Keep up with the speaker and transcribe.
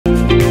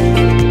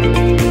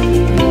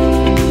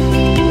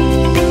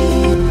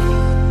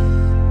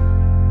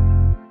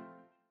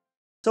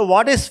So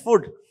what is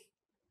food?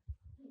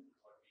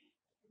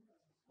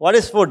 What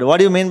is food? What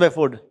do you mean by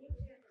food?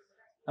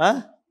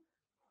 Huh?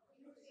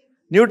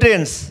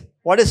 Nutrients.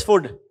 What is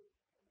food?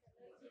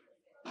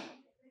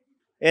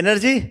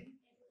 Energy?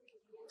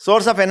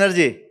 Source of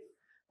energy.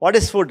 What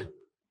is food?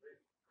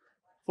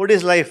 Food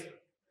is life.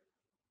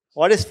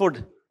 What is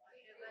food?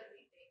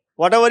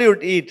 Whatever you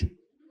eat,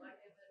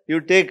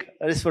 you take,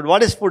 that is food.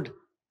 What is food?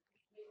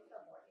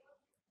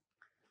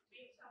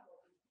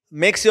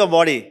 Makes your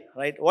body,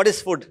 right? What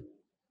is food?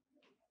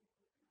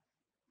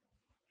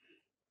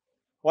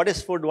 What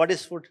is food? What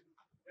is food?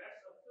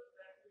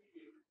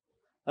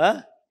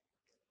 Huh?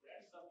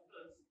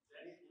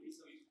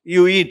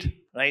 You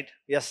eat, right?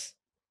 Yes.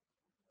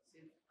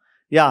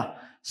 Yeah.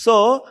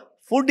 So,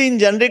 food in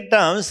generic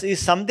terms is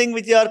something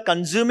which you are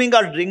consuming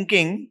or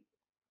drinking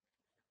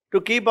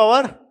to keep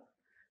our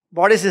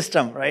body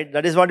system, right?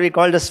 That is what we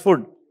call as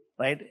food,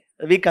 right?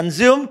 We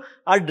consume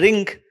or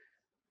drink.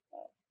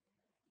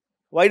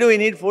 Why do we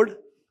need food?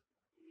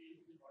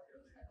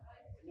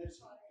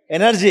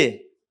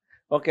 Energy.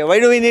 Okay, why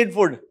do we need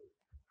food?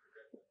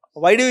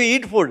 Why do we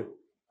eat food?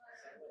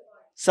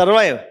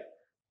 Survive.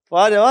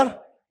 For your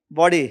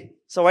body.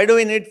 So why do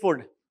we need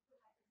food?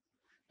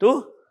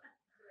 To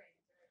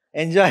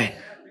enjoy.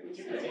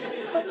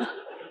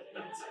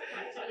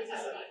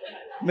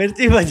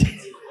 Mirchi bhaji.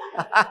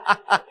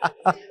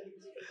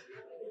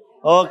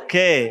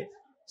 Okay.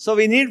 So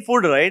we need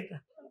food, right?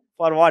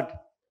 For what?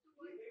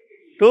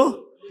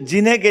 To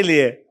जीने के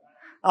लिए.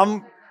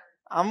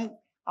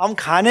 हम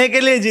खाने के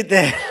लिए जीते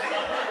हैं.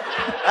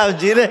 हम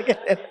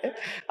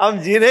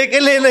जीने के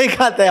लिए नहीं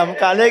खाते, हम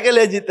खाने के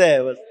लिए जीते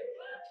हैं बस.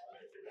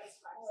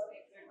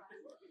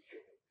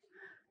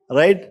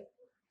 Right?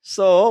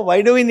 So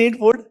why do we need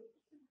food?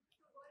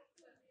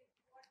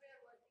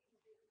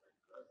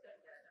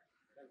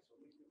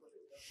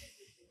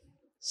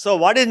 So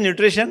what is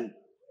nutrition?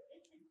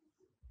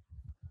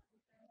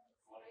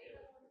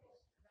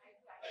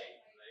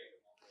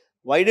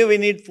 Why do we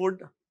need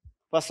food?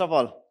 First of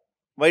all,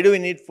 why do we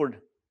need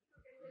food?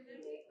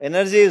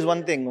 Energy is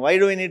one thing. Why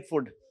do we need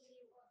food?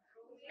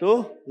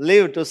 To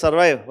live, to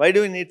survive. Why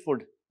do we need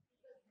food?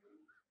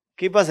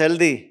 Keep us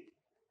healthy.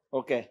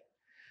 Okay.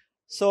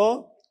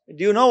 So,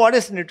 do you know what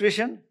is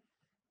nutrition?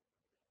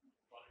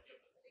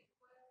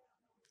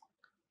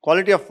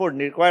 Quality of food,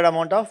 required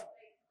amount of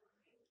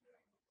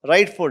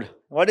right food.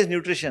 What is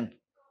nutrition?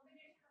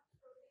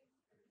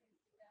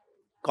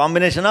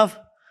 Combination of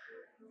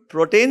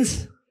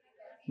proteins,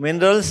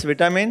 minerals,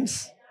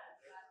 vitamins,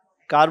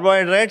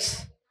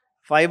 carbohydrates,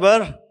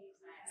 fiber,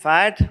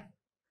 fat,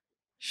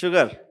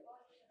 sugar.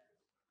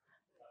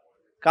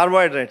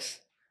 Carbohydrates.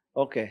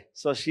 Okay.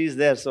 So she is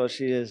there. So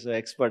she is an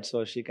expert.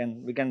 So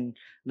we can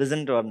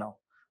listen to her now.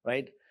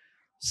 Right?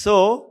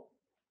 So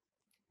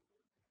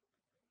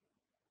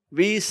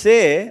we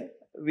say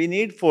we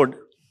need food.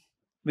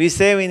 We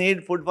say we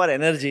need food for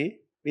energy.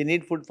 We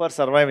need food for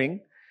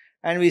surviving.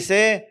 And we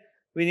say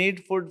we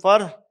need food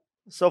for,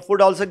 so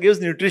food also gives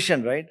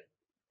nutrition, right?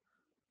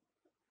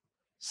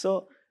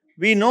 So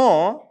we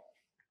know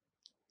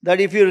that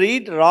if you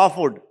eat raw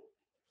food,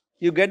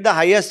 you get the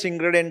highest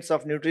ingredients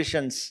of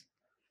nutritions,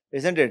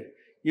 isn't it?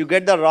 You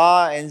get the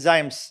raw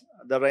enzymes.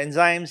 The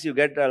enzymes, you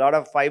get a lot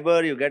of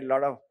fiber, you get a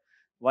lot of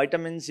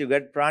vitamins, you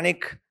get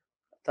pranic,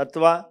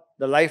 tattva,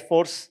 the life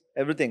force,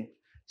 everything.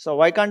 So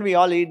why can't we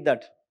all eat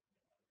that?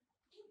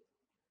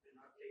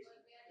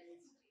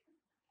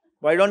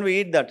 Why don't we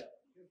eat that?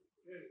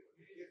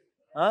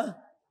 Huh?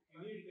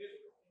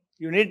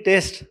 You need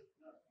taste.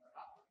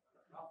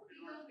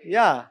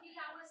 Yeah.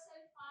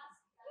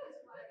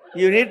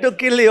 You need to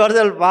kill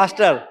yourself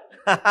faster.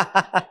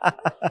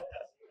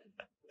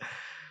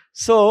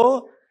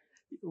 So,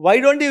 why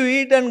don't you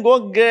eat and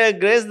go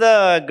graze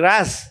the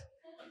grass?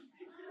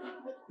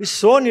 It's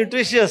so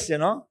nutritious, you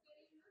know.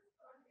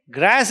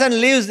 Grass and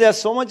leaves, they are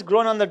so much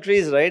grown on the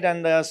trees, right?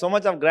 And there is so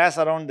much of grass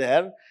around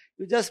there.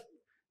 You just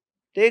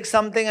take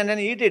something and then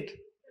eat it.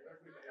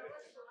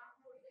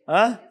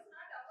 Huh?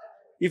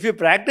 If you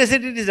practice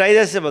it, it is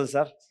digestible,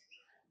 sir.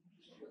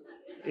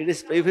 It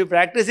is. If you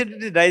practice it,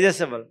 it is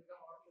digestible.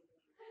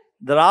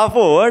 The raw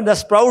food, the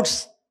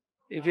sprouts.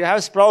 If you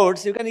have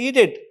sprouts, you can eat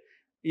it.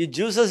 You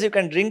juices, you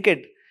can drink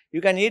it.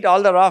 You can eat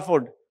all the raw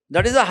food.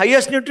 That is the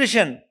highest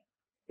nutrition.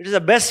 It is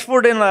the best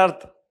food in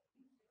earth.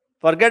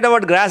 Forget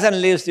about grass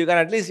and leaves. You can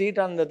at least eat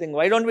on the thing.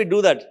 Why don't we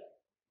do that?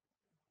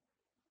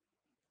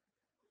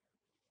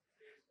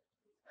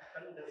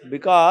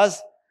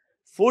 Because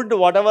food,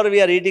 whatever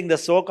we are eating, the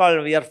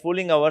so-called, we are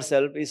fooling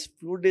ourselves, is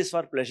food is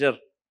for pleasure.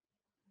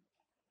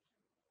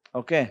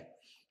 Okay.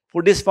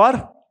 Food is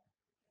for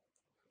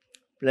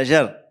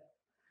pleasure.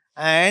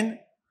 And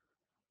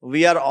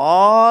we are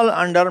all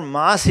under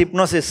mass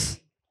hypnosis.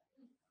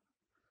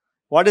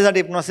 What is that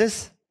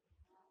hypnosis?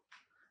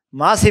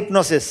 Mass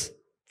hypnosis.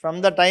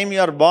 From the time you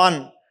are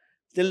born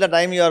till the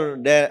time you are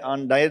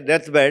on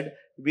deathbed,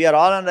 we are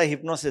all under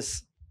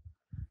hypnosis.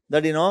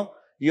 That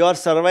you are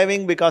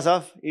surviving because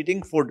of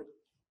eating food.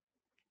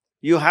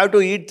 You have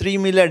to eat 3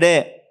 meals a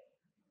day.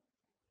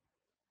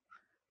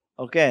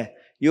 Okay.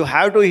 You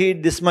have to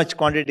eat this much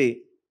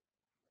quantity.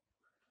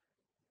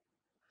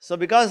 So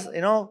because,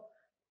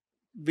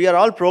 we are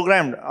all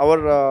programmed.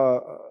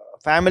 Our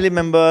family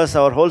members,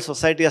 our whole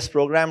society has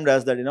programmed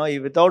us that,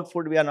 without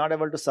food we are not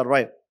able to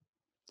survive.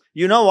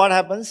 You know what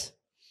happens?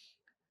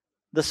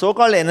 The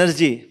so-called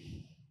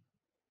energy.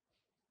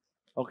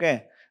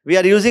 Okay. We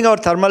are using our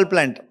thermal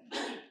plant.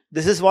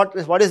 This is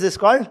what is this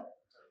called?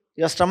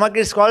 Your stomach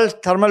is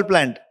called thermal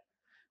plant.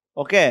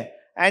 Okay.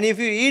 And if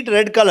you eat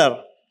red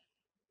color,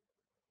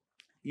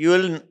 you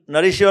will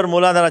nourish your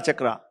Muladhara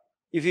chakra.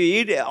 If you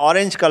eat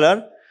orange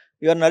color,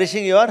 you are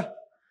nourishing your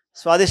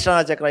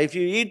Swadhisthana chakra. If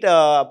you eat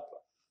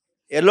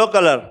yellow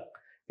color,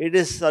 it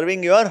is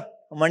serving your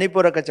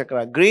Manipuraka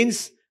chakra.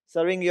 Greens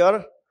serving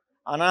your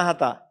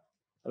Anahata.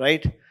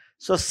 Right?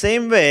 So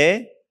same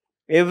way,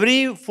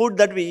 every food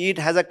that we eat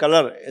has a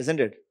color, isn't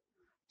it?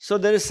 So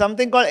there is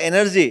something called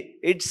energy.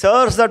 It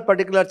serves that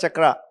particular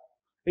chakra.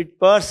 It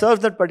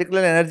serves that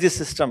particular energy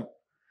system.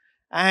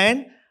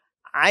 And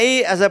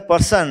I, as a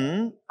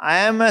person, I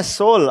am a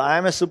soul. I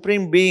am a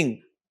supreme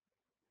being.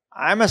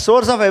 I am a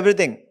source of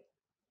everything.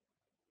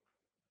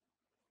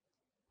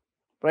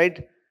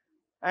 Right?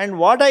 And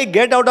what I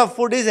get out of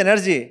food is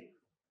energy.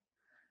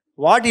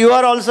 What you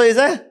are also is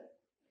a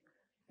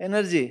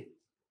energy.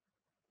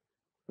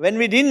 When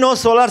we didn't know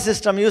solar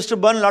system, we used to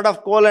burn a lot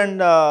of coal and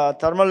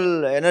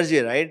thermal energy,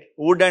 right?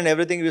 Wood and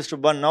everything we used to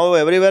burn. Now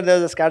everywhere there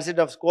is a scarcity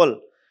of coal.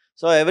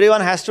 So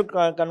everyone has to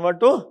convert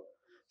to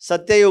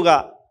Satya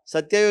Yuga.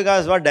 Satya Yuga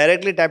is what?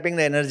 Directly tapping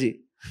the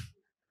energy.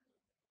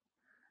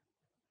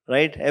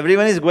 Right?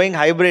 Everyone is going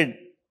hybrid.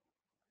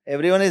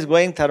 Everyone is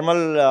going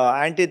thermal,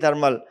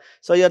 anti-thermal.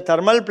 So your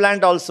thermal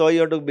plant also,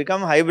 you have to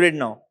become hybrid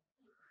now.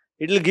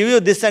 It will give you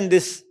this and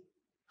this.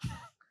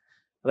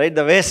 Right?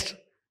 The waste,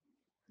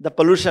 the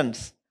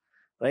pollutions.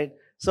 Right?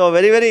 So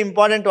very, very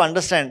important to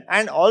understand.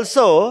 And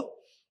also,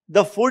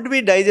 the food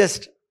we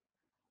digest,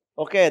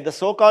 okay, the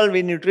so-called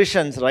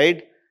nutritions,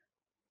 right?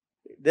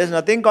 There's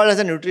nothing called as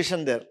a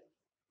nutrition there.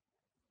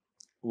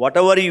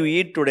 Whatever you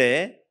eat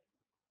today,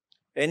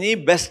 any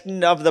best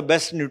of the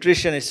best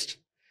nutritionist,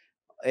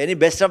 any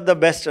best of the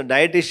best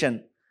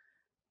dietitian,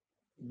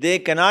 they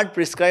cannot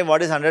prescribe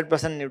what is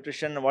 100%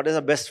 nutrition, what is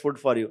the best food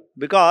for you.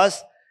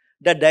 Because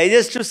the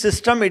digestive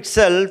system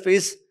itself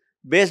is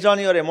based on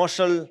your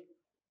emotional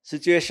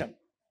situation,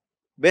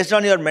 based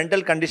on your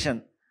mental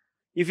condition.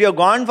 If you have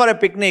gone for a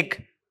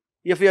picnic,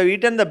 if you have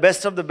eaten the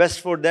best of the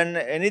best food, then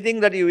anything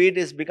that you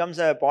eat becomes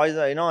a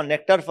poison,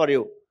 nectar for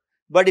you.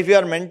 But if you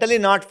are mentally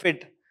not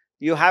fit,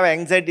 you have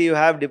anxiety, you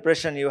have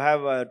depression, you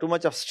have too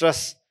much of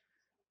stress.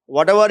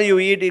 Whatever you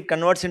eat, it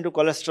converts into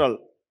cholesterol.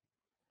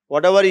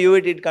 Whatever you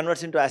eat, it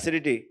converts into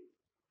acidity,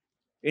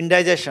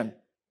 indigestion.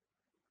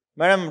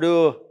 Madam, do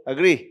you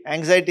agree?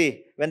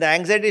 Anxiety. When the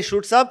anxiety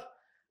shoots up,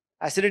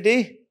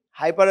 acidity,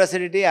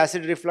 hyperacidity,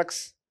 acid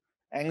reflux,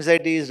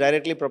 anxiety is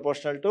directly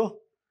proportional to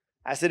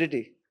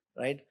acidity.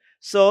 Right?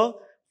 So,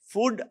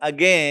 food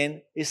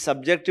again is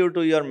subjective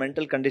to your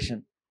mental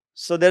condition.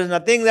 So, there is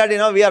nothing that,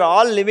 we are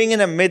all living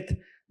in a myth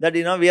that,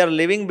 we are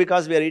living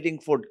because we are eating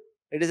food.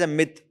 It is a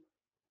myth.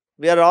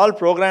 We are all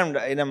programmed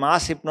in a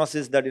mass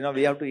hypnosis that,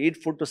 we have to eat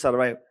food to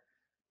survive.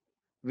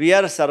 We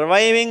are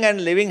surviving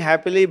and living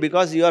happily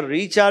because you are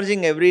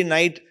recharging every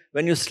night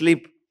when you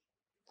sleep.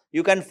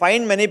 You can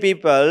find many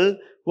people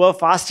who have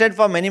fasted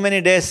for many,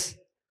 many days.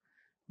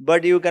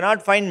 But you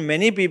cannot find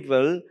many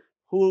people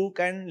who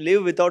can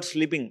live without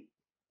sleeping.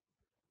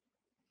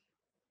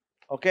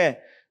 Okay?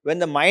 When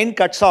the mind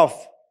cuts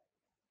off,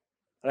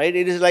 right,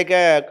 it is like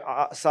a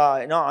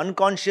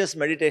unconscious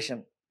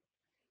meditation.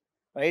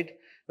 Right?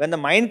 When the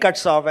mind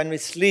cuts off and we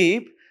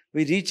sleep,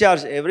 we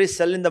recharge, every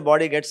cell in the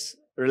body gets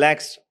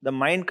relaxed, the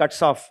mind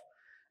cuts off.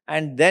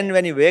 And then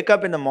when you wake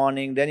up in the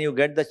morning, then you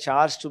get the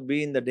charge to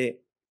be in the day.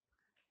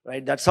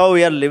 Right? That's how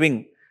we are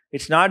living.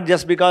 It's not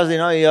just because,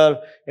 your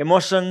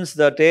emotions,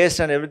 the taste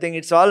and everything,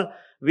 it's all,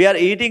 we are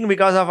eating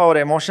because of our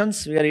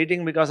emotions, we are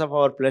eating because of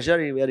our pleasure,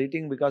 we are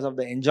eating because of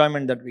the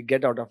enjoyment that we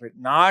get out of it,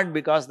 not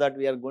because that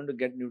we are going to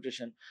get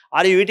nutrition.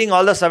 Are you eating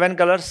all the 7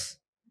 colors?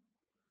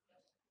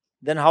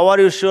 Then how are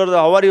you sure,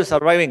 how are you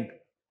surviving?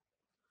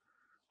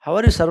 How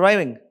are you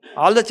surviving?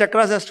 All the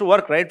chakras has to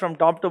work, right, from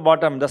top to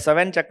bottom. The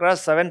 7 chakras,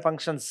 7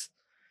 functions.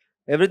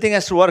 Everything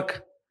has to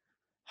work.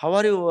 How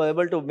are you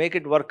able to make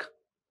it work?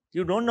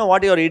 You don't know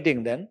what you are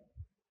eating then.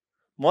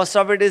 Most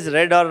of it is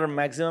red or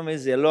maximum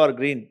is yellow or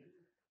green.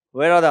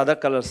 Where are the other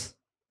colors?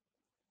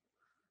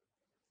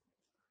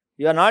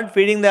 You are not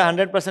feeding the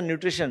 100%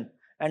 nutrition.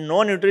 And no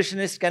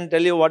nutritionist can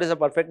tell you what is the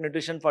perfect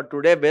nutrition for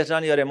today based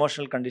on your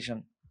emotional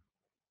condition.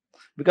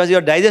 Because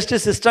your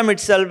digestive system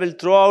itself will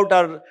throw out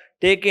or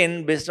take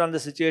in based on the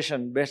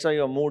situation, based on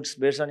your moods,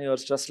 based on your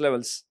stress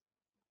levels.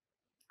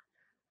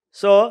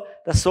 So,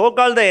 the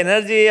so-called the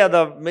energy or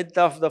the myth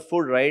of the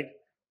food, right?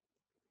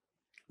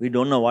 We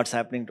don't know what's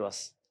happening to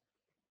us.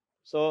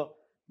 So,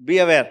 be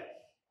aware.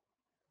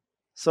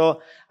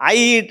 So, I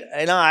eat,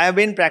 I have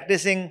been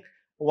practicing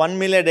 1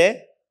 meal a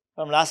day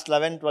from last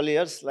 11, 12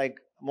 years. Like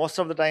most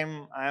of the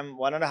time, I am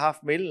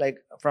 1.5 meal. Like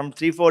from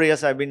 3-4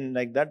 years, I've been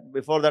like that.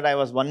 Before that, I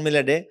was 1 meal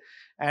a day.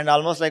 And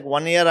almost like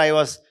 1 year I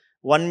was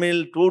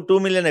 2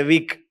 million a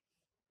week.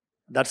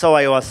 That's how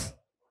I was.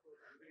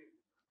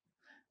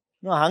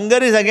 No, hunger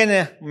is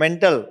again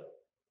mental.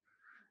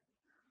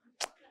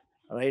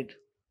 Right?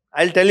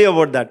 I'll tell you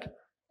about that.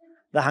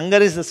 The hunger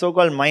is the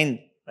so-called mind.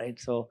 Right?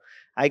 So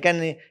I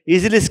can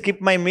easily skip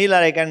my meal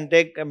or I can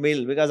take a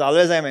meal because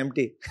always I am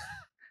empty.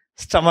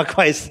 Stomach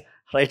wise.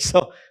 Right?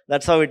 So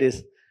that's how it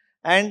is.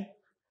 And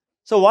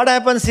so what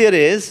happens here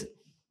is,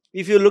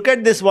 if you look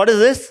at this, what is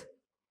this?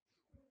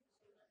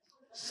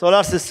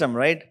 Solar system,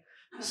 right?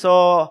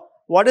 So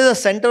what is the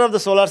center of the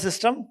solar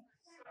system?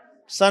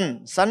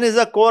 Sun. Sun is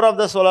the core of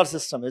the solar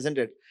system, isn't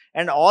it?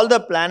 And all the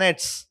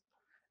planets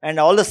and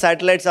all the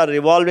satellites are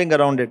revolving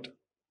around it.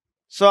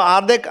 So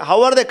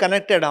how are they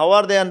connected? How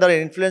are they under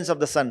influence of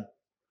the sun?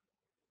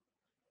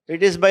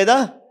 It is by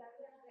the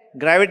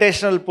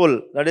gravitational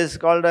pull. That is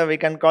called, we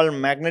can call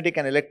magnetic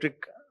and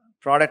electric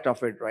product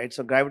of it, right?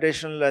 So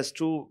gravitational has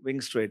two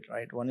wings to it,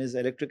 right? One is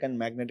electric and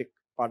magnetic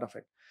part of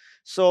it.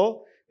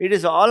 So it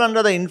is all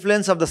under the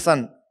influence of the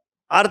sun.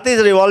 Earth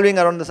is revolving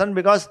around the sun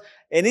because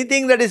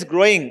anything that is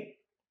growing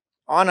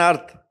on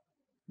earth,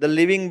 the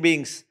living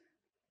beings,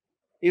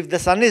 if the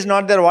sun is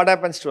not there, what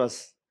happens to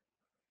us?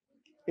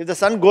 If the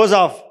sun goes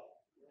off,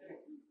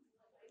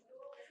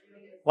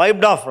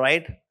 wiped off,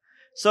 right?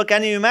 So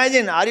can you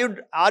imagine,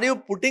 are you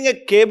putting a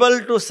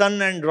cable to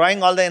sun and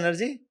drawing all the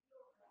energy?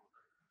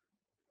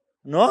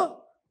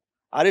 No?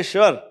 Are you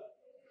sure?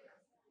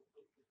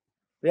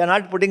 We are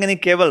not putting any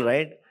cable,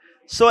 right?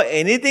 So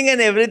anything and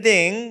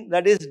everything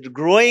that is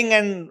growing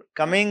and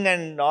coming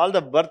and all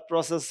the birth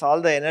process,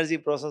 all the energy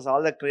process,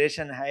 all the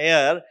creation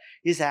here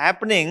is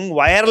happening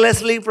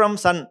wirelessly from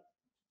sun.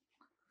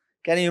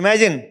 Can you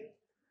imagine?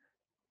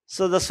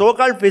 So the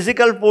so-called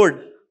physical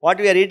food, what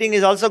we are eating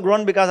is also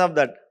grown because of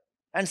that.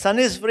 And sun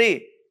is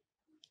free.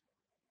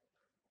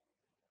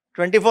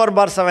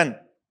 24/7.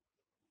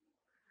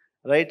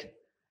 Right?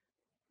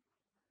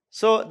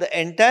 So the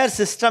entire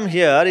system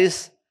here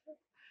is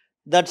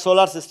that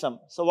solar system.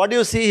 So what do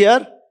you see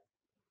here?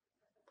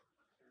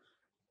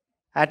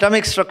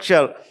 Atomic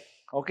structure.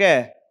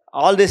 Okay.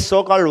 All these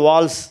so-called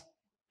walls,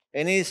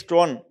 any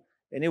stone,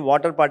 any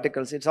water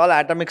particles, it's all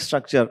atomic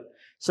structure.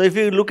 So if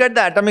you look at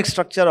the atomic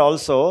structure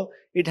also,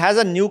 it has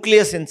a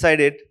nucleus inside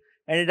it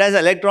and it has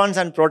electrons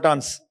and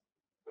protons.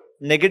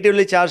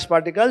 Negatively charged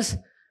particles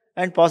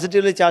and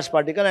positively charged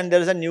particle, and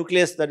there is a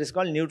nucleus that is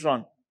called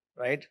neutron.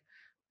 Right?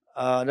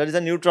 There is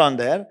a neutron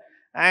there,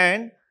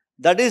 and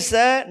that is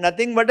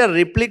nothing but a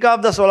replica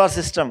of the solar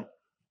system.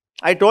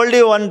 I told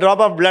you one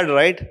drop of blood,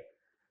 right?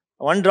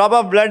 One drop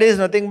of blood is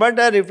nothing but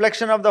a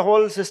reflection of the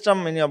whole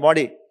system in your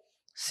body.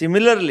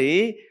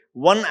 Similarly,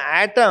 one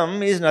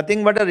atom is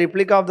nothing but a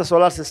replica of the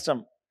solar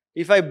system.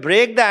 If I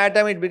break the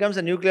atom, it becomes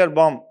a nuclear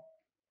bomb.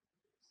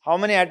 How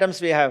many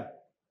atoms we have?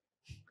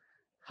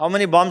 How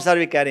many bombs are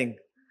we carrying?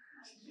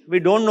 We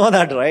don't know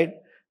that, right?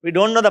 We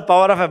don't know the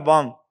power of a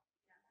bomb.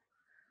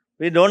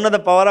 We don't know the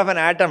power of an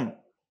atom.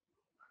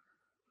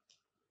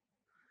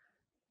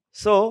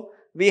 So,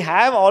 we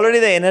have already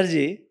the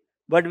energy,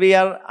 but we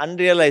are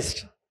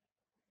unrealized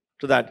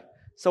to that.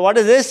 So, what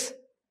is this?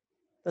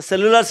 The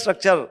cellular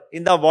structure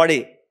in the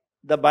body,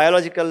 the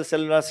biological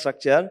cellular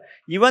structure,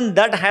 even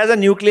that has a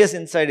nucleus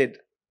inside it.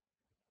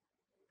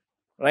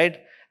 Right?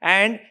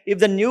 And if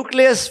the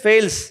nucleus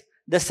fails,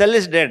 the cell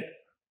is dead.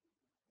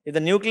 If the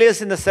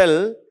nucleus in the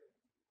cell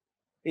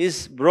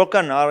is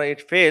broken or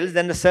it fails,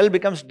 then the cell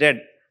becomes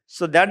dead.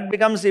 So that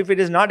becomes, if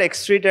it is not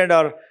excreted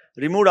or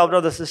removed out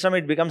of the system,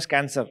 it becomes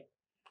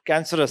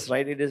cancerous,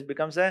 right? It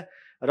becomes a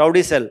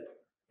rowdy cell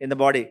in the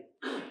body,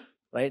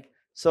 right?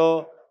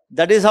 So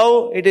that is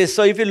how it is.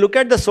 So if you look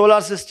at the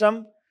solar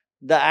system,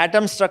 the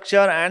atom structure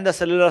and the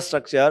cellular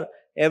structure,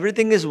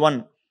 everything is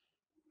one,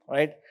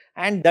 right?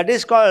 And that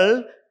is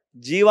called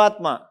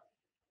Jivatma.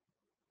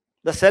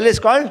 The cell is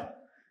called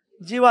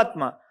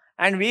Jivatma.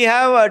 And we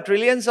have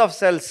trillions of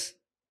cells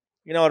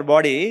in our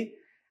body,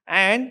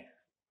 and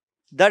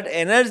that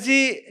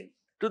energy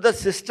to the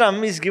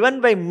system is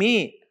given by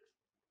me.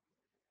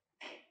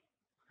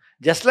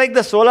 Just like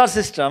the solar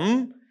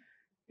system,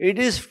 it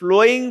is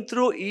flowing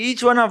through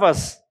each one of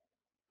us.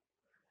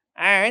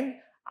 And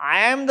I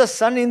am the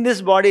sun in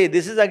this body.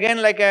 This is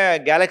again like a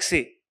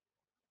galaxy.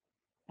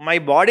 My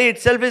body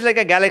itself is like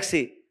a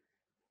galaxy.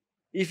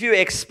 If you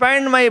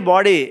expand my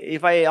body,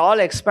 if I all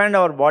expand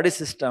our body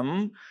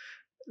system,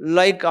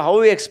 like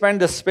how we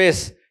expand the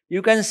space,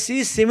 you can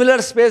see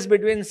similar space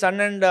between sun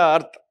and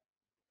earth.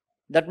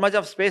 That much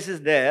of space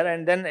is there,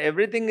 and then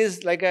everything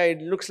is like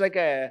it looks like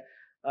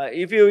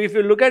if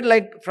you look at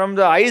like from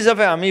the eyes of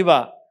an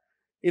amoeba,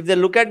 if they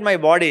look at my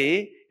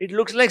body, it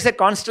looks like a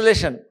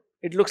constellation.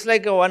 It looks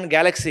like one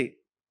galaxy.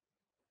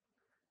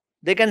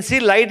 They can see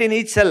light in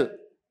each cell.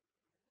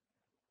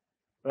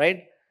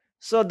 Right?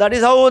 So that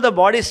is how the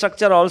body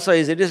structure also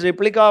is. It is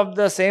replica of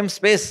the same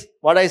space.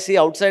 What I see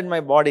outside my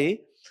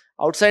body,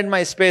 outside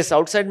my space,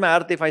 outside my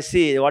earth, if I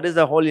see what is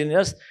the whole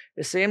universe,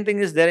 the same thing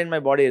is there in my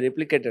body,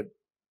 replicated.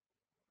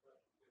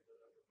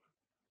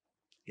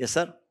 Yes,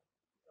 sir?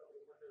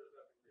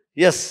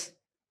 Yes.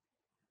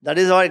 That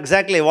is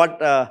exactly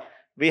what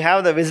we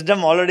have the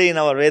wisdom already in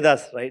our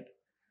Vedas, right?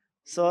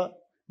 So,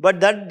 but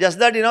that just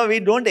that, we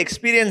don't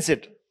experience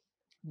it.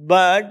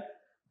 But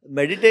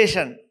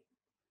meditation,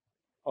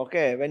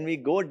 okay, when we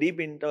go deep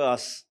into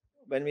us,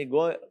 when we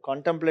go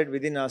contemplate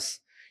within us,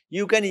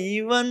 you can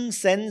even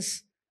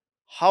sense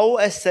how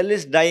a cell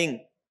is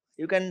dying.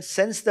 You can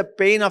sense the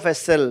pain of a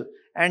cell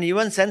and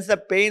even sense the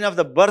pain of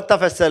the birth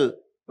of a cell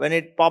when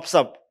it pops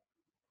up.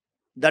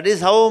 That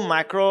is how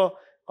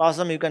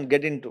macrocosm you can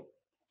get into,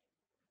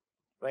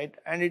 right?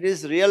 And it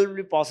is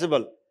really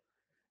possible.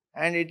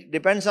 And it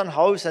depends on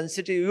how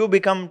sensitive you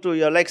become to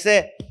your, like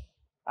say,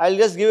 I'll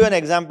just give you an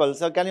example.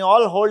 So can you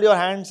all hold your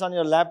hands on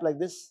your lap like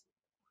this?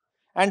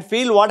 And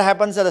feel what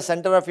happens at the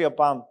center of your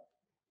palm.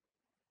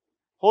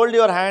 Hold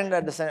your hand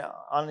at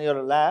on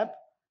your lap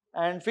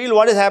and feel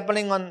what is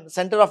happening on the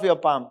center of your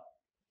palm.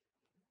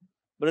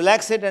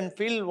 Relax it and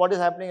feel what is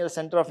happening at the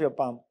center of your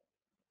palm.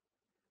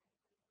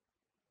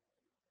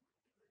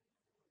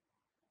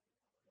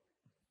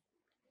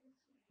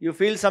 You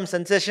feel some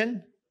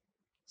sensation?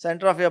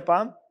 Center of your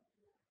palm?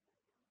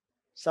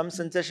 Some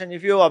sensation.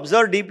 If you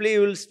observe deeply,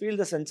 you will feel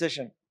the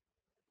sensation.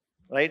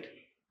 Right?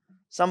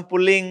 Some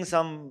pulling,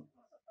 some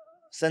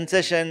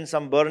sensation,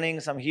 some burning,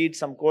 some heat,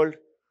 some cold,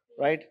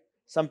 right?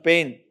 Some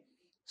pain.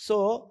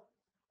 So,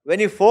 when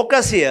you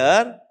focus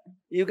here,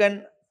 you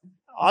can,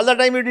 all the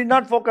time you did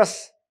not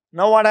focus.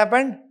 Now what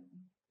happened?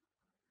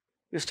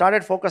 You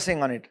started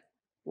focusing on it.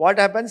 What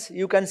happens?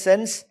 You can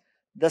sense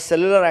the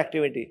cellular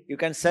activity. You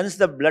can sense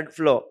the blood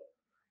flow.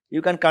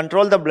 You can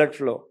control the blood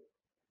flow.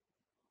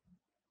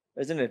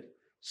 Isn't it?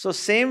 So,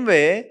 same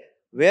way,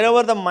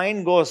 wherever the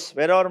mind goes,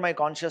 wherever my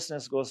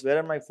consciousness goes,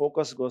 wherever my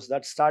focus goes,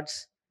 that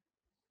starts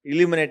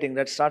illuminating,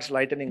 that starts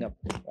lightening up,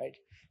 right?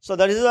 So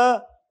that is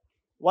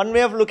one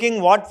way of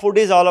looking what food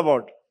is all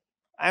about.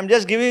 I am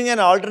just giving an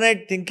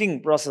alternate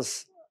thinking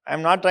process. I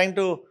am not trying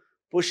to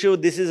push you,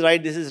 this is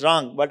right, this is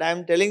wrong, but I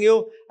am telling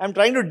you, I am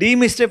trying to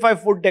demystify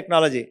food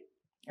technology.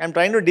 I am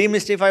trying to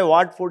demystify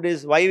what food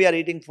is, why we are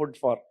eating food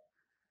for,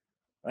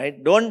 right?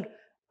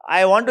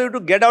 I want you to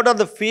get out of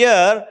the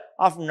fear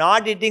of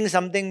not eating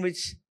something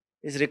which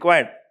is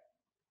required.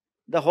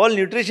 The whole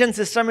nutrition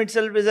system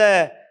itself is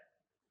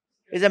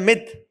a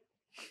myth,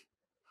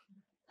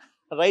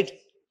 right?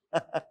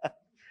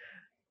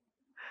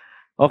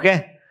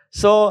 Okay,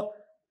 so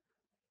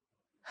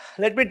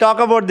let me talk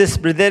about this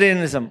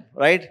breatharianism,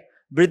 right?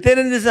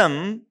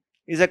 Breatharianism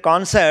is a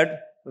concept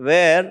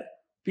where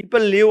people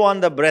live on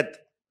the breath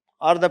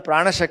or the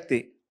prana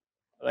shakti,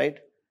 right?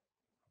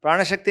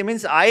 Prana shakti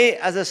means I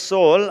as a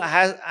soul,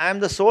 I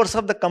am the source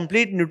of the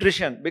complete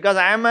nutrition because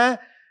I am a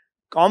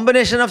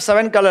combination of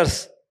 7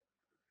 colors.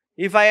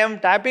 If I am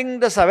tapping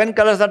the 7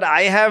 colors that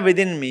I have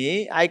within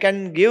me, I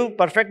can give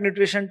perfect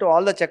nutrition to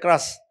all the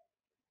chakras.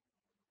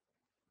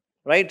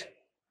 Right?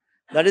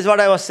 That is what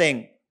I was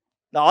saying.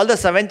 All the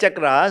 7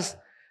 chakras,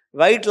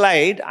 white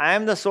light, I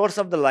am the source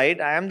of the light,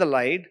 I am the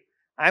light,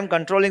 I am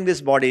controlling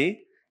this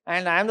body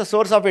and I am the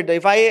source of it.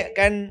 If I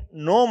can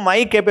know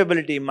my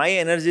capability, my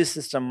energy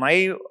system,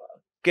 my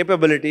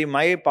capability,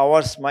 my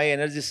powers, my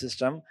energy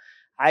system,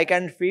 I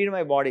can feed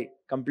my body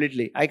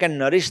completely. I can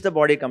nourish the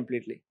body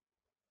completely.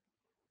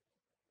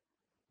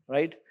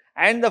 Right?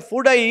 And the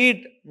food I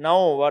eat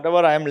now, whatever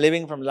I am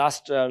living from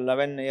last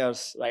 11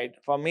 years, right?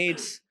 For me,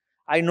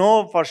 I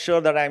know for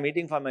sure that I am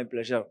eating for my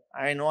pleasure.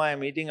 I know I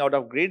am eating out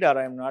of greed or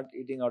I am not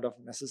eating out of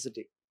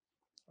necessity,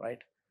 right?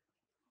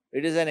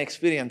 It is an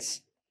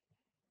experience,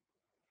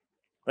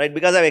 right?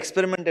 Because I have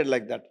experimented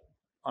like that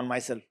on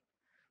myself,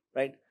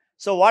 right?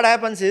 So what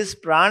happens is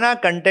prana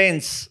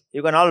contains,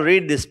 you can all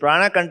read this,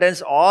 prana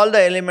contains all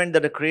the element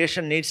that the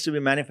creation needs to be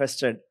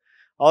manifested.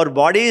 Our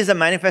body is a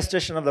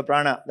manifestation of the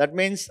prana. That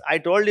means, I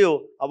told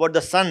you about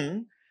the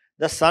sun.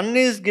 The sun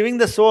is giving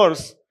the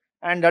source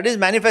and that is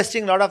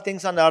manifesting a lot of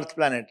things on the earth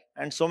planet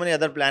and so many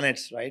other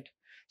planets, right?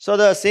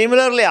 So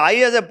similarly, I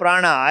as a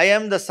prana, I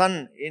am the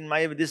sun in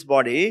this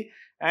body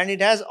and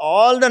it has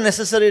all the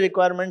necessary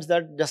requirements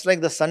that just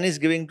like the sun is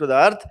giving to the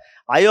earth,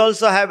 I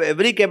also have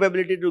every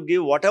capability to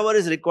give whatever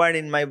is required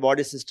in my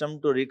body system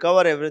to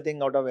recover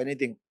everything out of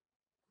anything,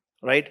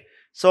 right?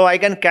 So I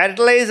can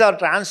catalyze or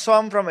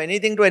transform from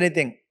anything to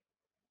anything.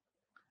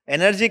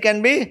 Energy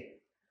can be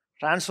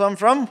transformed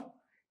from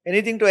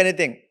anything to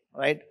anything,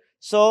 right?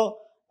 So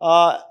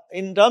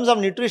in terms of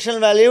nutritional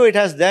value, it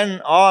has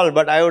done all,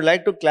 but I would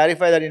like to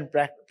clarify that in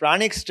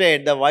pranic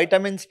state, the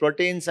vitamins,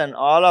 proteins and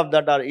all of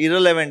that are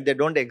irrelevant, they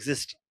don't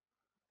exist.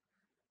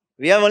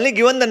 We have only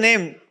given the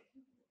name,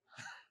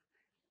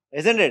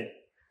 isn't it?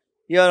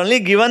 You are only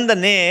given the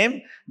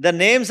name, the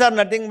names are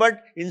nothing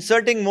but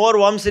inserting more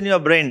worms in your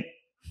brain.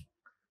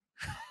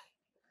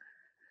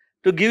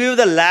 To give you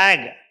the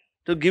lag,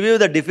 to give you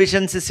the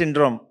deficiency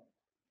syndrome.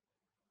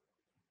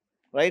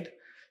 Right?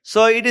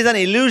 So it is an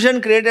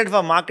illusion created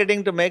for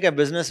marketing to make a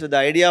business with the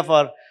idea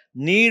for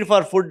need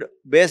for food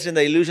based in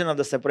the illusion of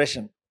the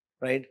separation.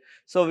 Right?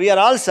 So we are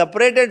all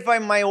separated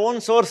from my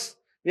own source.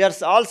 We are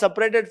all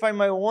separated from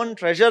my own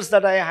treasures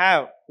that I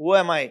have. Who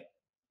am I?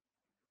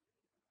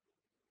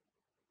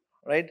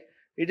 Right?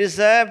 it is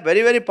a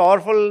very, very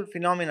powerful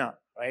phenomena,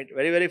 right?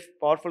 Very, very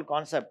powerful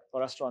concept for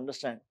us to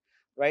understand,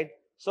 right?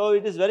 So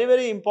it is very,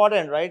 very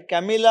important, right?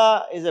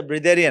 Camilla is a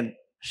breatharian.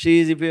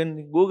 She is, if you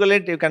Google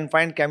it, you can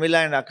find Camilla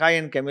and Akai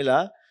and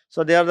Camilla.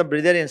 So they are the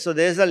breatharians. So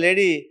there is a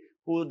lady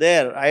who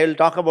there, I will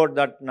talk about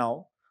that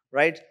now,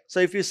 right?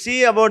 So if you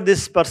see about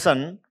this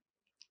person,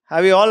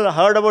 have you all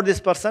heard about this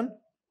person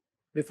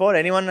before?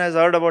 Anyone has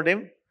heard about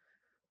him?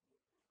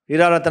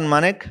 Hiraratan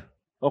Manek.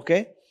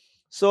 Okay.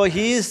 So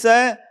he is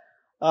a,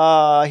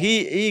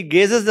 he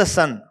gazes the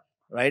sun,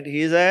 right?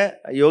 He is a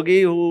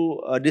yogi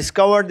who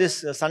discovered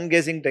this sun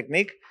gazing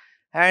technique.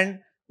 And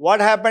what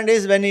happened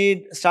is when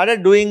he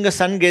started doing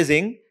sun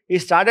gazing, he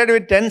started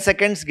with 10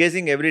 seconds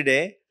gazing every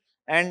day.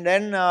 And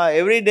then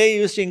every day he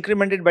used to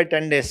increment it by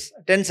 10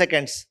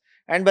 seconds.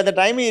 And by the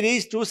time he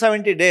reached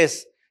 270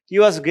 days, he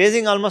was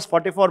gazing almost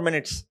 44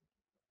 minutes.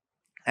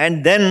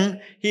 And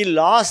then he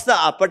lost the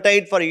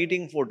appetite for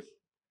eating food.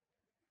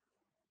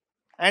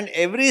 And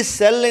every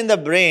cell in the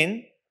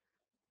brain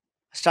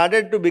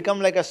started to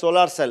become like a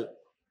solar cell.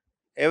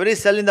 Every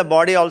cell in the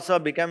body also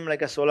became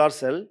like a solar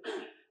cell.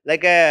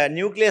 Like a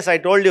nucleus, I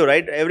told you,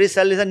 right? Every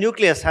cell is a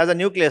nucleus, has a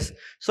nucleus.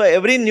 So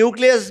every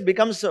nucleus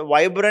becomes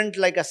vibrant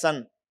like a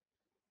sun.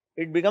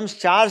 It becomes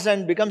charged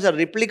and becomes a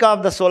replica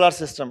of the solar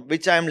system,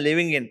 which I am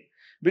living in.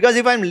 Because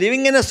if I am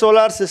living in a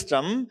solar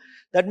system,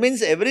 that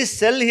means every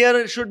cell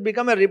here should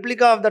become a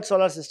replica of that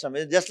solar system.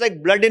 It's just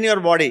like blood in your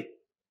body.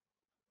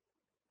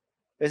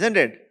 Isn't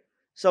it?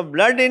 So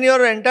blood in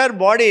your entire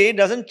body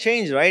doesn't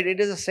change, right? It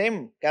is the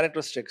same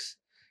characteristics.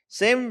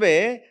 Same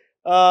way,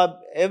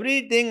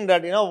 everything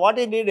that, what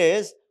he did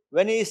is,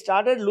 when he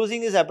started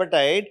losing his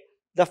appetite,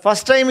 the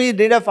first time he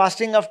did a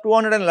fasting of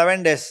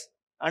 211 days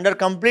under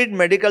complete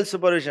medical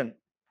supervision.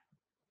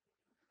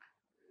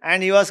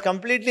 And he was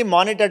completely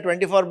monitored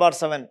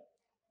 24/7.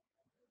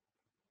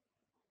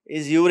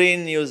 His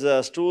urine,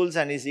 his stools,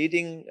 and his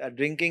eating,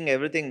 drinking,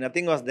 everything,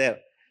 nothing was there.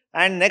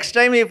 And next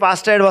time he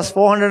fasted was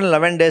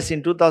 411 days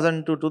in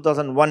 2000 to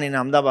 2001 in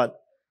Ahmedabad,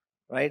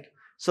 right?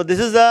 So this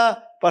is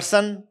the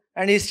person,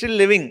 and he is still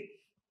living.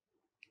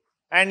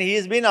 And he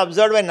has been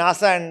observed by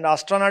NASA, and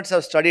astronauts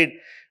have studied.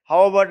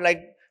 How about,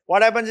 like,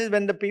 what happens is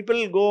when the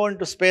people go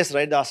into space,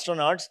 right, the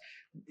astronauts,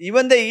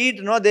 even they eat,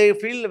 they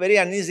feel very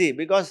uneasy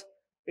because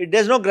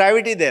there's no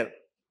gravity there.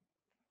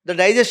 The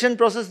digestion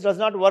process does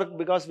not work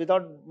because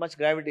without much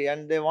gravity,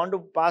 and they want to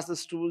pass the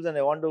stools and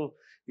they want to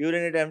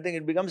urinate and everything,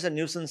 it becomes a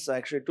nuisance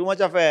actually. Too much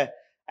of a,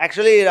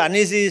 actually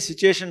uneasy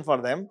situation for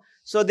them.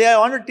 So they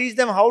want to teach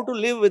them how to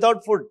live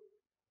without food.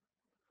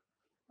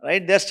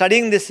 Right? They are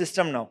studying this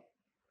system now.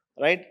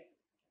 Right?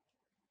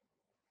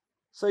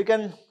 So you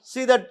can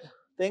see that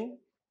thing.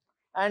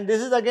 And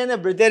this is again a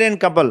breatharian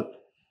couple.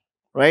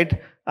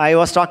 Right? I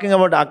was talking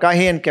about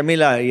Akahi and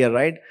Camilla here,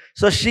 right?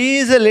 So she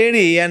is a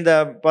lady and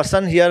the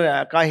person here,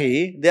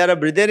 Akahi, they are a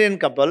breatharian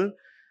couple.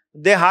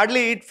 They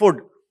hardly eat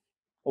food.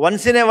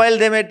 Once in a while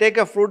they may take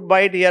a fruit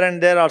bite here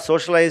and there or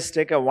socialize,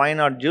 take a wine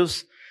or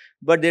juice,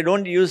 but they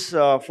don't use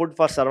food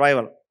for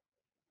survival.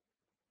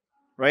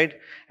 Right?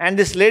 And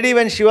this lady,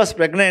 when she was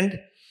pregnant,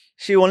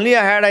 she only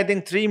had, I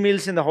think, 3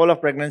 meals in the whole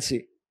of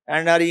pregnancy.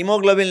 And her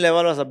hemoglobin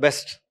level was the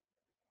best.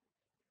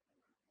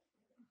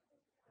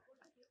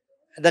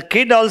 The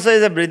kid also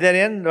is a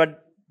breatharian,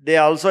 but they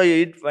also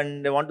eat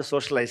when they want to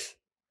socialize.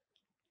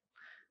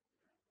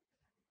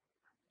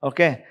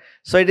 Okay.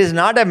 So it is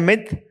not a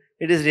myth,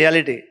 it is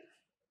reality.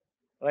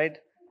 Right?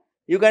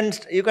 You can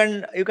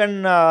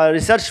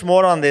research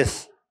more on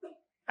this.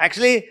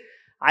 Actually,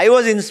 I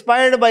was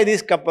inspired by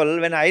this couple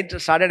when I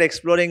started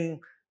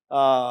exploring,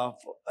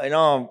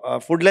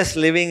 foodless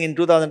living in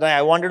 2009.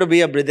 I wanted to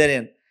be a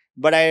breatharian,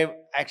 but I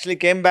actually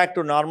came back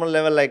to normal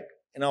level, like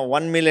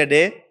 1 meal a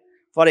day.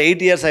 For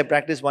 8 years, I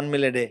practiced 1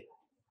 meal a day,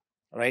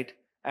 right?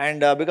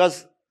 And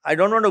because I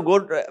don't want to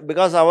go,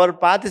 because our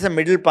path is a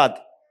middle path.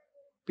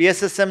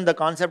 PSSM, the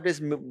concept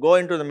is go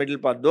into the middle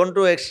path. Don't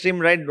do extreme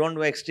right, don't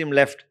do extreme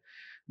left.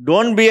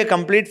 Don't be a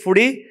complete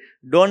foodie,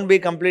 don't be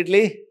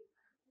completely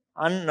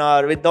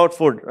without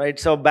food, right?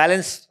 So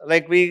balance,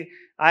 like we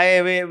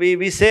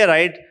say,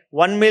 right?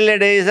 1 meal a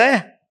day is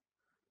a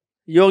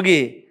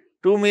yogi,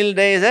 2 meal a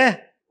day is a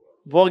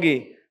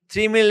bogi,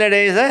 3 meal a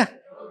day is a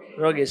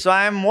yogi. So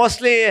I am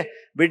mostly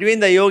between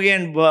the yogi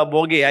and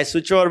bogi. I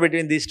switch over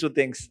between these two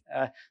things.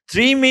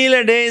 3 meal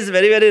a day is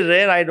very, very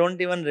rare. I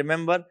don't even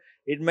remember.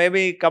 It may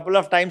be a couple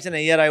of times in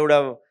a year I would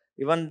have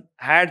even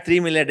had 3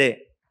 meal a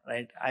day.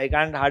 Right? I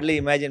can't hardly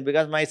imagine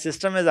because my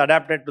system is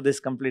adapted to this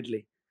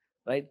completely.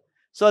 Right?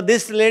 So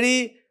this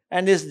lady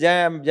and this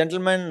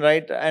gentleman,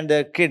 right, and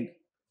the kid,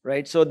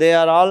 right? So they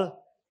are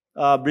all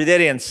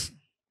breatharians.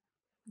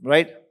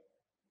 Right?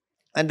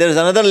 And there is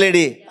another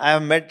lady I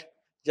have met,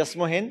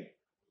 Jasmohin,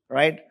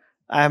 right?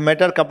 I have met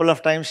her a couple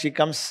of times. She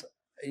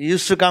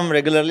used to come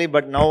regularly,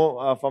 but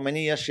now for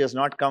many years she has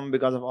not come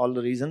because of all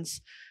the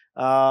reasons.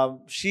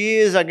 She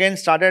is again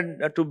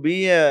started to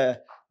be a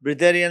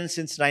breatharian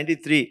since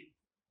 93.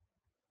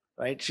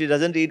 Right? She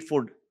doesn't eat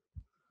food.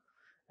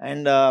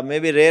 And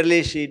maybe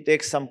rarely she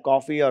takes some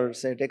coffee or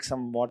say takes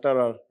some water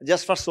or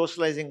just for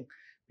socializing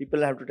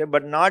people have to take,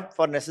 but not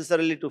for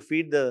necessarily to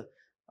feed the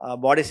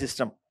body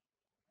system,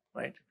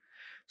 right?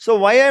 So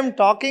why I am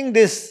talking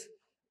this,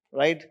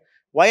 right?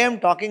 Why I am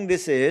talking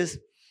this is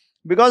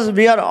because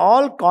we are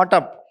all caught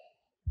up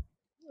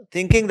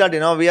thinking that,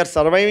 we are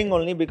surviving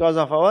only because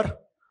of our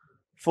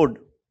food.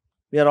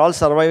 We are all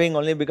surviving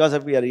only because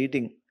of we are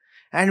eating.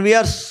 And we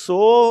are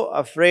so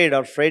afraid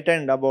or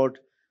frightened about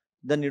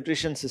the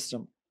nutrition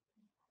system.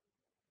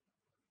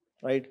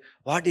 Right?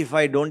 What if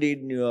I don't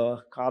eat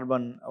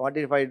carbon? What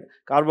if I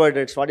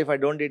carbohydrates? What if I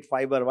don't eat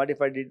fiber? What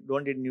if I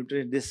don't eat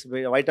nutrition? This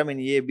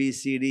vitamin A, B,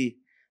 C, D,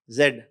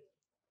 Z,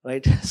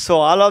 right? So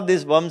all of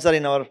these worms are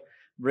in our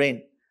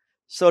brain.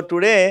 So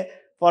today,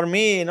 for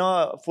me,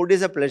 food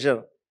is a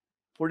pleasure.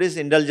 Food is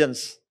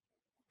indulgence.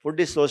 Food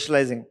is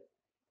socializing.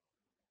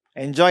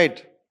 Enjoy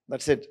it.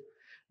 That's it.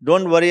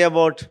 Don't worry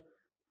about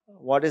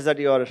what is that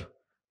you are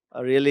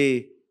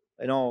really,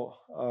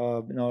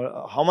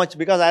 how much,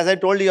 because as I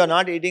told you, you are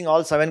not eating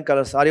all 7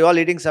 colors. Are you all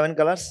eating 7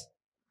 colors?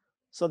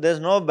 So there's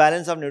no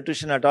balance of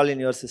nutrition at all in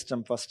your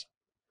system first.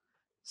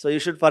 So you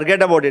should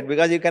forget about it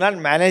because you cannot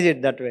manage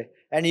it that way.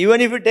 And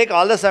even if you take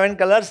all the 7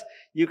 colors,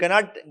 you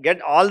cannot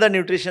get all the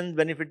nutrition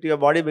benefit to your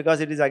body because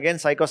it is again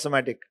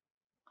psychosomatic.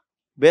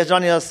 Based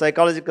on your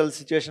psychological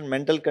situation,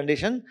 mental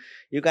condition,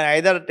 you can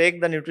either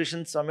take the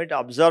nutrition from it,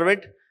 absorb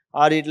it,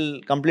 or it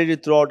will completely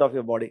throw out of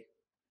your body.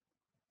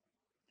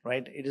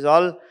 Right? It is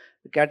all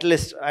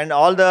catalyst, and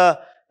all the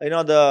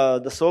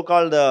the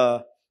so-called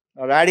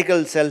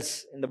radical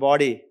cells in the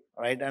body,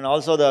 right? And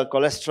also the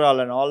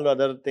cholesterol and all the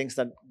other things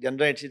that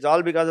generates. It's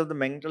all because of the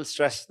mental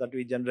stress that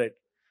we generate.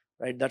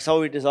 Right? That's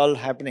how it is all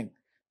happening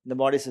in the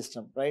body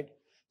system. Right?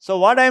 So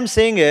what I am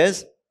saying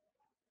is,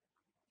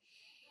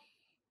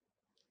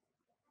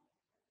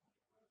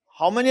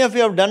 how many of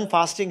you have done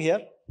fasting here?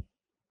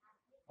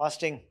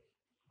 Fasting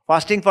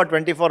for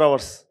 24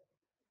 hours.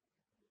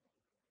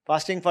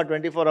 Fasting for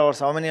 24 hours.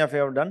 How many of you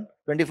have done?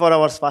 24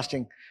 hours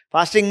fasting.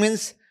 Fasting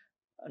means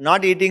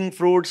not eating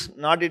fruits,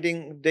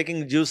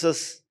 taking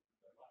juices.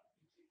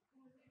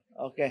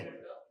 Okay.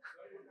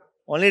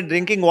 Only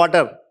drinking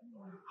water.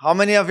 How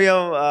many of you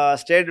have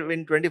stayed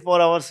in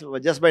 24 hours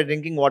just by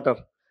drinking water?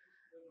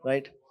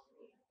 Right?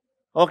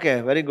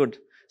 Okay, very good.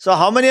 So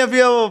how many of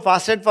you have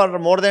fasted for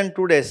more than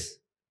 2 days?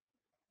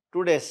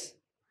 2 days.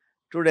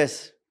 2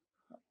 days.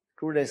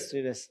 2 days,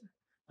 3 days.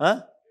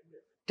 Huh?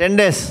 10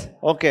 days.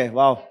 Okay,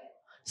 wow.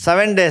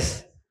 7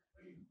 days.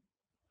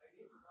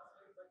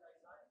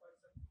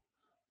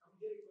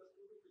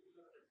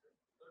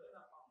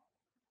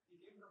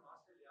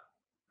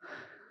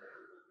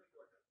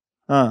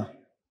 Huh.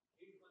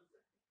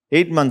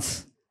 8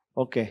 months.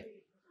 Okay.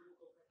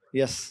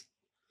 Yes.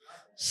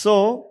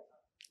 So,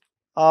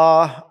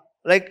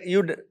 like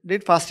you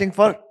did fasting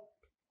for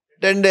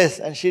 10 days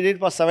and she did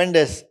for 7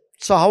 days.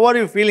 So how are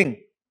you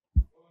feeling?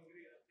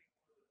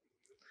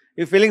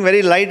 You feeling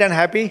very light and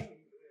happy?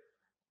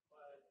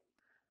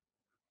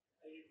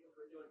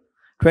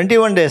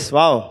 21 days.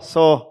 Wow.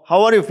 So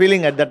how are you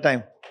feeling at that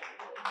time?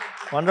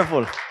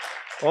 Wonderful.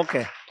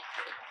 Okay.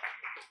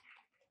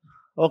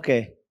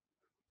 Okay.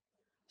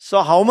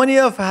 So how many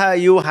of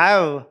you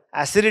have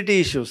acidity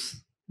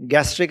issues?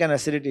 Gastric and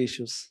acidity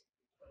issues?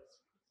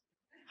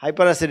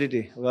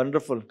 Hyperacidity.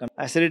 Wonderful.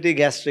 Acidity,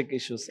 gastric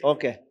issues.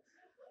 Okay.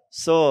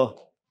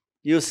 So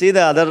you see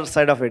the other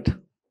side of it.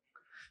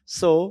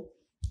 So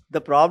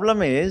the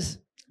problem is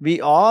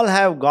we all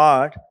have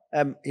got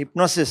a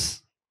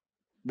hypnosis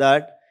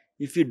that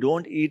if you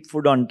don't eat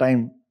food on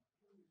time,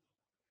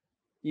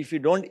 if you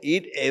don't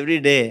eat every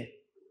day,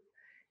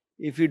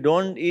 if you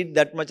don't eat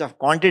that much of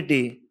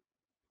quantity,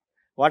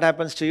 what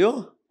happens to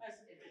you?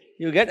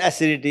 You get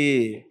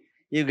acidity,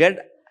 you get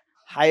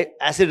high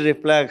acid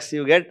reflux,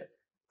 you get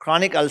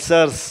chronic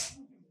ulcers.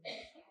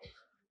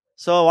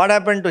 So what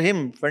happened to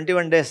him?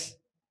 21 days.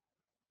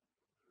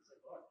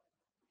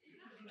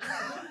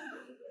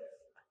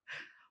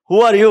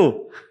 Who are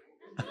you?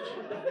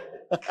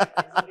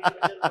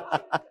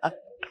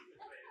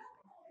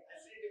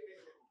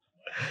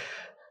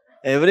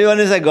 Everyone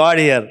is a god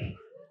here.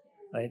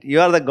 Right? You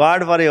are the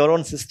god for your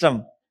own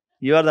system.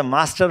 You are the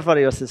master for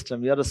your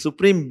system. You are the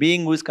supreme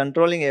being who is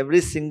controlling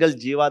every single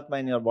jivatma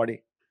in your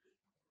body.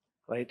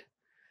 Right?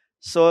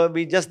 So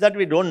we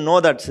don't know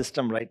that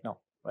system right now.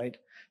 Right?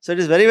 So it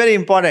is very, very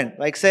important.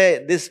 Like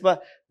say,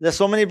 there's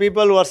so many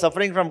people who are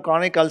suffering from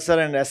chronic ulcer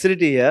and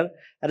acidity here.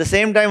 At the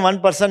same time,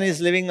 one person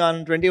is living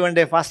on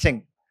 21-day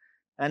fasting.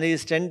 And he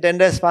is 10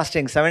 days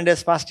fasting, 7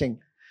 days fasting.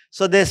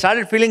 So they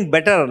started feeling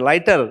better,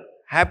 lighter,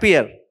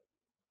 happier.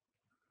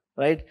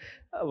 Right?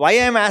 Why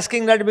I am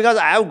asking that? Because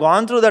I have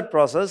gone through that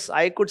process.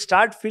 I could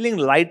start feeling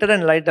lighter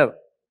and lighter.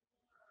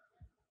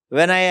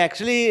 When I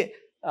actually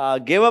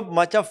gave up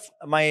much of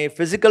my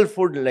physical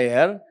food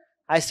layer,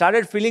 I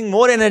started feeling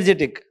more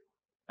energetic.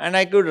 And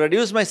I could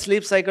reduce my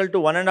sleep cycle to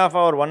 1.5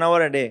 hours, 1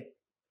 hour a day.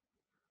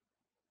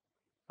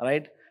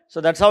 Right? So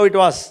that's how it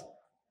was.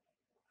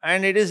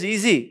 And it is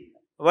easy.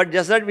 But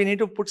just that we need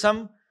to put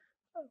some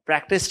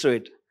practice to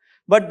it.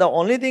 But the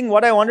only thing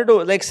what I wanted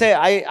to, like say,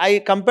 I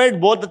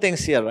compared both the things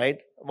here, right?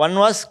 One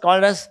was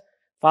called as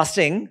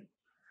fasting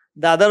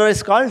The other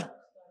is called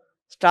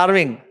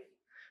starving.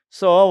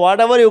 So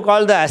whatever you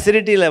call the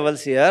acidity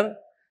levels here,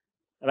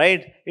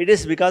 right, it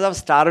is because of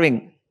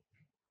starving.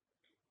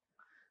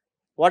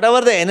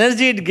 Whatever the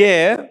energy it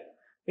gave,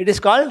 it is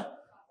called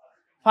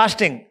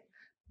fasting.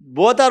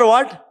 Both are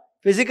what?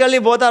 Physically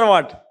both are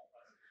what?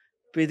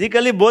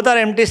 Physically both are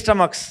empty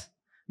stomachs.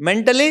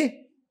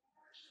 Mentally,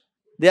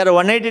 they are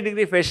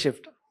 180-degree phase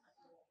shift.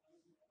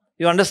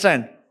 You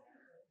understand?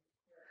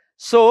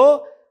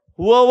 So,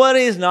 whoever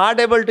is not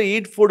able to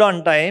eat food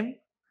on time,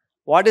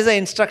 what is the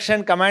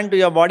instruction, command to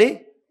your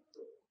body?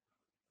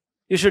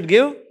 You should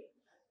give.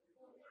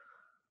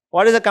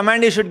 What is the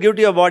command you should give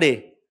to your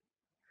body?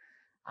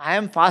 I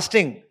am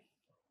fasting.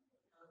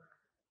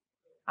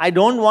 I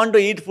don't want to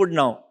eat food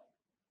now.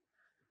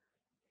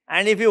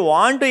 And if you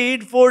want to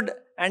eat food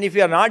and if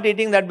you are not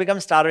eating, that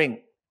becomes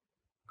starving.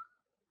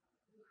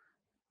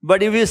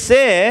 But if you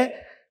say,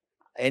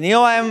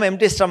 anyhow I am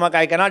empty stomach,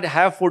 I cannot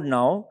have food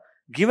now,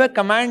 give a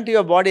command to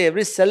your body,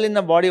 every cell in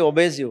the body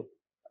obeys you.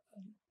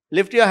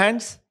 Lift your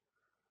hands.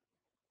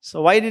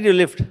 So why did you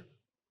lift?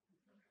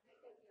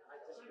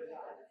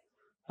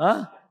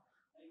 Huh?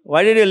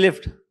 Why did you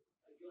lift?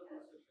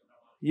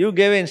 You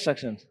gave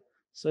instructions.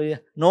 So yeah,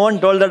 no one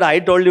told that I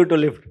told you to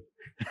lift.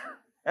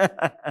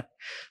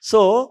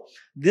 So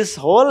this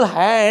whole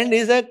hand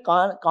is a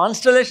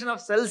constellation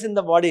of cells in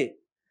the body.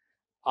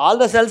 All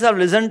the cells have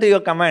listened to your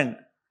command.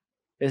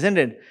 Isn't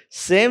it?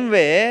 Same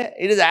way,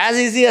 it is as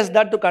easy as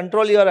that to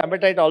control your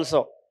appetite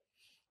also.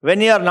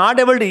 When you are not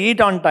able to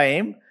eat on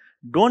time,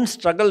 don't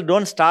struggle,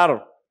 don't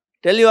starve.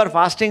 Tell you are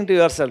fasting to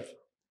yourself.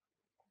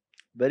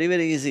 Very,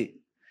 very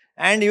easy.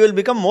 And you will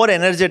become more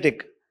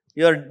energetic.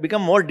 You will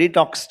become more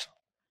detoxed.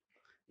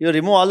 You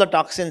remove all the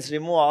toxins,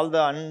 remove all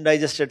the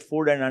undigested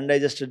food and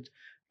undigested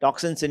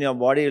toxins in your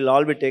body. It will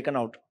all be taken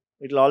out.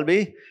 It will all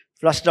be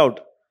flushed out.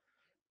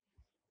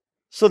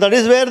 So that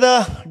is where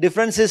the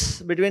difference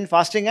is between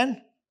fasting and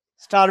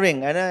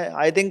starving. And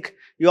I think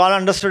you all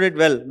understood it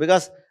well,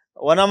 because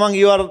one among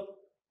you are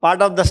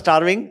part of the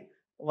starving,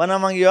 one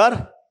among you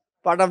are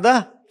part of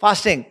the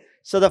fasting.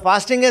 So the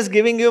fasting is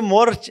giving you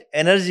more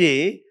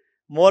energy,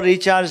 more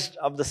recharge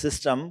of the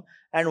system,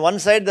 and one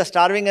side the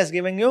starving is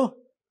giving you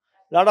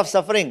a lot of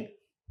suffering.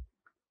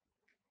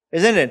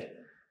 Isn't it?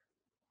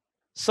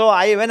 So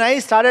when I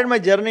started my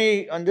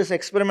journey on this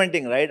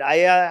experimenting, right, I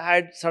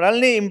had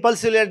suddenly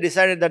impulsively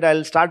decided that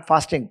I'll start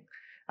fasting.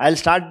 I'll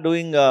start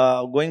doing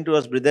going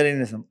towards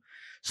breatharianism.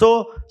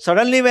 So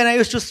suddenly when I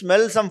used to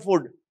smell some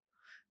food,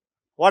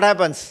 what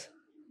happens?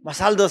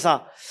 Masala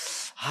dosa.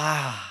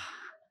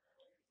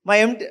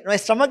 My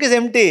stomach is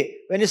empty.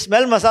 When you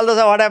smell masala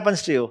dosa, what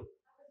happens to you?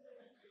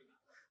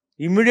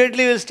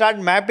 Immediately you will start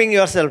mapping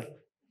yourself.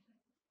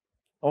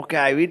 Okay,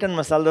 I've eaten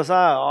masala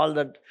dosa, all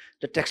that,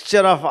 the texture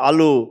of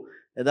aloo,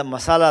 the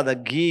masala, the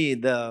ghee,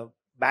 the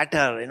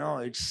batter,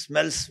 it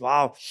smells,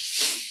 wow,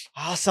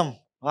 awesome,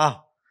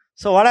 wow.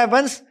 So what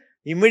happens?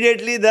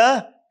 Immediately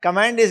the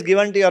command is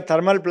given to your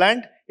thermal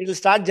plant, it will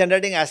start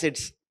generating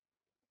acids.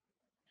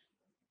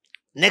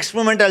 Next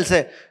moment I'll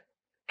say,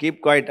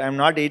 keep quiet, I'm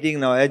not eating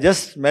now, I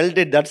just smelled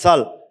it, that's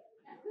all.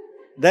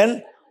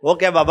 Then,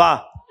 okay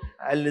Baba,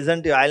 I'll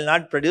listen to you, I'll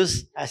not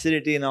produce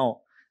acidity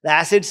now. The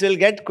acids will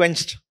get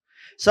quenched.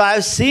 So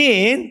I've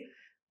seen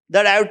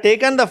that I've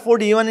taken the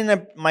food even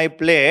in my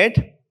plate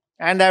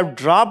and I've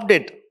dropped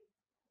it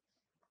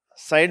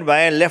side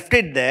by, left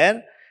it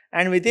there,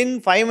 and within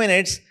 5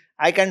 minutes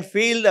I can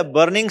feel the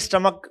burning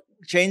stomach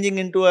changing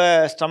into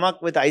a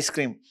stomach with ice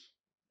cream.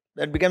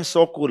 That becomes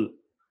so cool.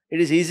 It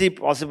is easy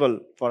possible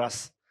for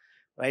us,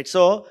 right?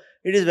 So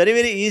it is very,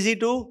 very easy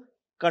to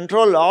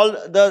control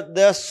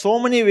there are so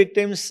many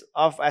victims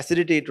of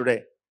acidity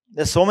today.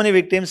 There are so many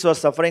victims who are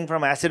suffering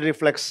from acid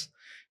reflux.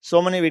 So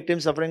many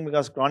victims suffering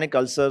because of chronic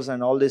ulcers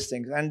and all these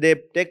things. And they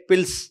take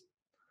pills,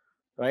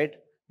 right?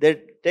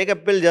 They take a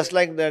pill just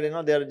like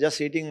that, they are just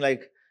eating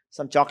like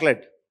some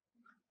chocolate,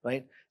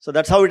 right? So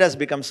that's how it has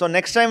become. So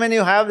next time when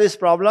you have this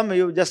problem,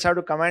 you just have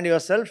to command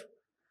yourself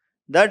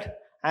that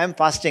I am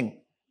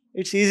fasting.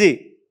 It's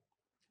easy.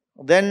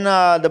 Then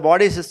the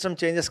body system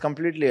changes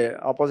completely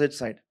opposite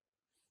side,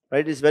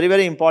 right? It's very,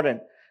 very important.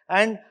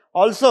 And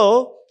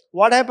also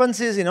what happens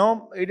is,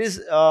 it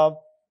is,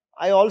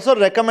 I also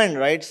recommend,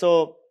 right?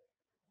 So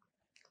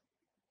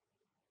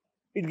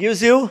it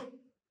gives you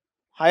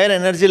higher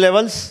energy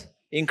levels,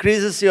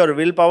 increases your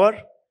willpower,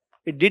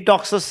 it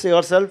detoxes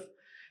yourself,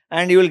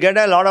 and you will get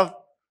a lot of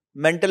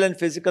mental and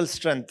physical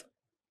strength.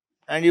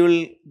 And you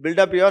will build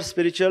up your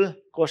spiritual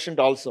quotient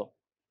also,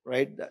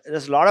 right?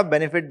 There's a lot of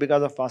benefit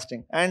because of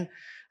fasting. And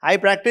I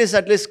practice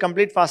at least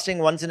complete fasting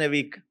once in a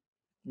week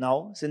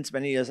now, since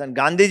many years. And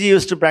Gandhiji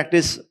used to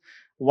practice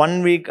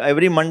 1 week,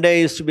 every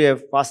Monday used to be a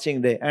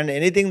fasting day. And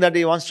anything that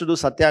he wants to do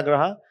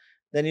satyagraha,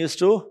 then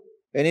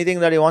anything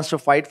that he wants to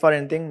fight for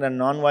anything, the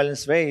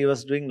non-violence way, he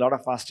was doing a lot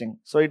of fasting.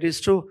 So it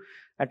is to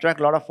attract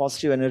a lot of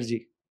positive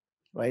energy,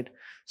 right?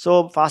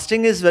 So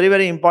fasting is very,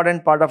 very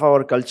important part of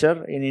our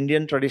culture in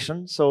Indian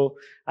tradition. So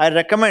I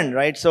recommend,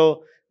 right?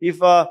 So if,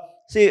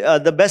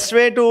 the best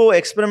way to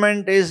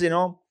experiment is,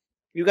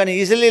 you can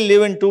easily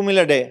live in 2 meals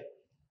a day.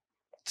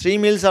 3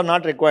 meals are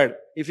not required.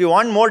 If you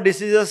want more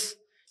diseases,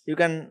 you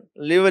can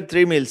live with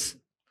 3 meals.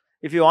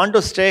 If you want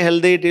to stay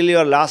healthy till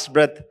your last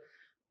breath,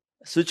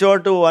 switch over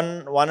to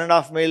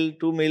 1.5 meal,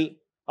 2 meal,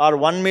 or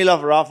 1 meal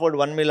of raw food,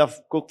 1 meal of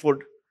cooked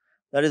food.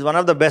 That is one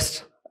of the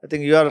best. I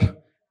think you are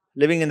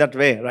living in that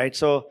way, right?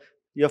 So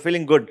you're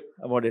feeling good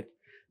about it.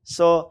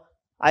 So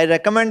I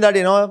recommend that,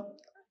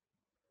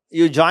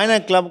 you join a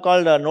club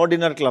called No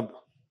Dinner Club.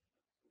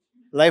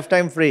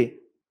 Lifetime free.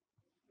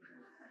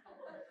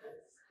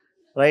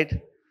 Right?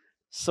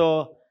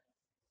 So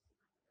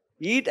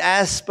eat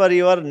as per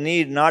your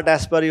need, not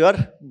as per your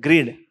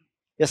greed.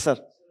 Yes, sir.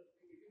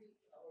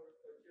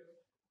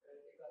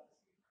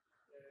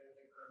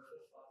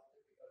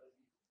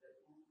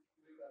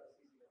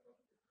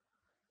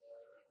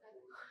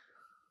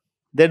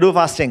 They do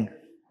fasting.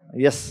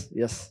 Yes,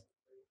 yes.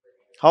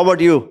 How about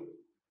you?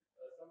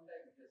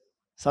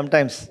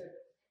 Sometimes.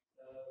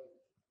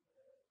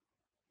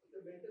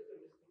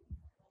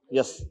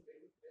 Yes.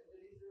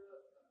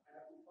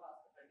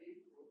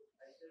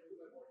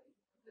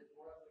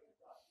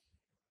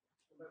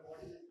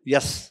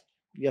 Yes.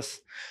 Yes.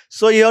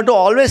 So you have to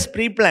always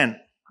pre-plan,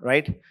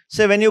 right?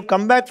 So when you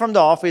come back from the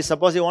office,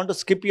 suppose you want to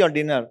skip your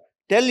dinner,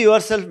 tell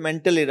yourself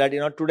mentally that,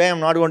 today I'm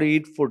not going to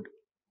eat food.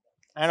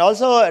 And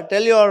also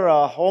tell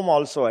your home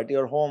also, at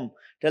your home,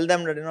 tell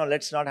them that,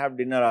 let's not have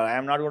dinner, or I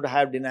am not going to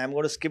have dinner, I'm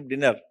going to skip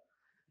dinner.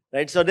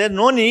 Right? So there's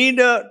no need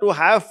to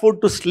have food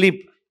to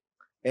sleep.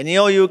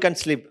 Anyhow, you can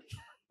sleep.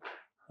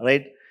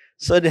 Right?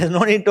 So there's no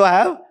need to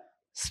have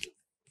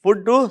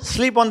food to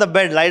sleep on the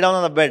bed, lie down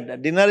on the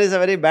bed. Dinner is a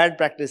very bad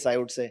practice, I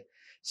would say.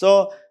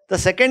 So the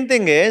second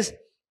thing is,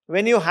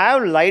 when you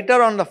have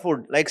lighter on the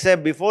food, like say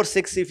before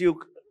 6, if you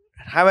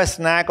have a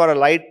snack or a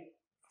light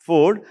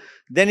food,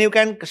 then you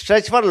can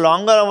stretch for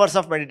longer hours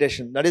of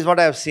meditation. That is what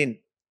I have seen.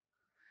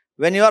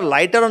 When you are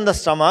lighter on the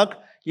stomach,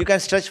 you can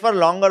stretch for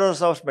longer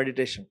hours of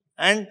meditation.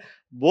 And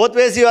both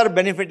ways you are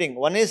benefiting.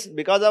 One is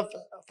because of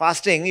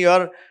fasting, you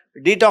are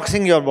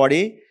detoxing your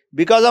body.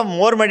 Because of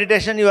more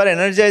meditation, you are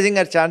energizing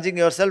or charging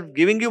yourself,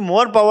 giving you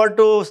more power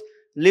to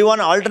live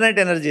on alternate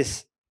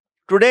energies.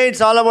 Today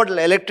it's all about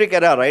electric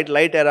era, right?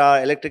 Light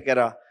era, electric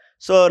era.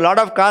 So a lot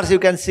of cars you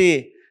can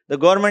see, the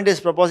government is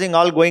proposing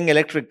all going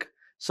electric.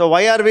 So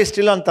why are we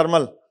still on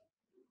thermal?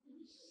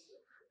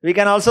 We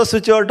can also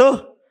switch over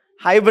to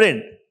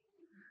hybrid.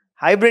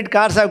 Hybrid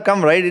cars have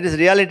come, right? It is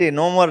reality.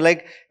 No more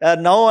like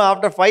now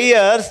after 5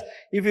 years,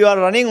 if you are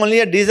running only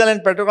a diesel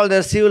and petrol,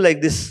 they'll see you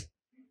like this.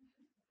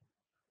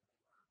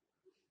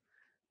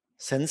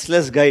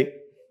 Senseless guy.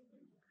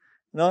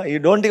 No, you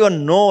don't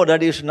even know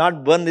that you should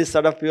not burn this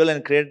sort of fuel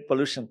and create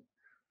pollution.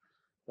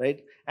 Right?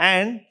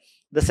 And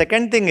the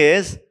second thing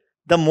is,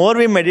 the more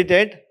we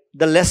meditate,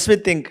 the less we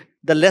think.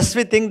 The less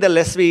we think, the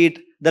less we eat.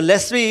 The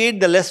less we eat,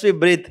 the less we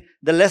breathe.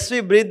 The less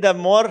we breathe, the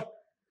more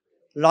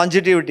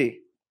longevity.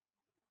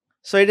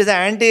 So it is an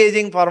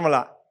anti-aging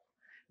formula.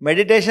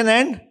 Meditation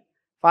and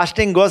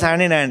fasting goes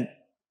hand in hand.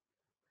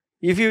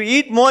 If you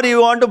eat more, you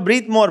want to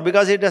breathe more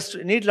because it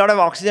needs a lot of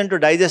oxygen to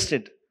digest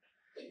it.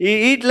 You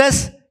eat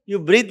less, you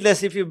breathe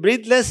less. If you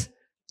breathe less,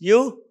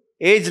 you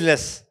age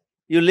less.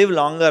 You live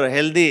longer,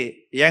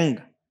 healthy,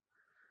 young.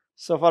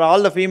 So for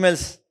all the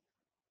females,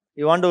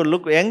 you want to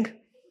look young?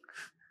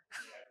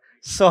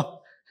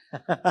 So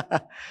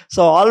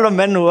all the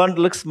men who want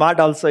to look smart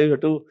also, you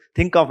have to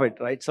think of it,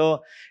 right?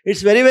 So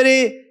it's very,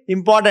 very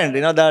important,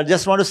 that I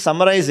just want to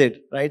summarize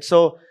it, right?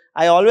 So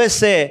I always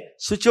say,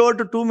 switch over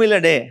to 2 meals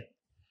a day,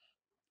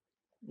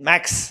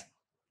 max.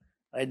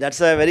 Right? That's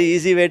a very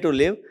easy way to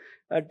live.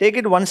 Take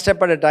it one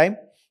step at a time.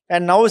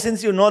 And now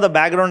since you know the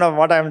background of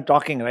what I am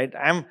talking, right?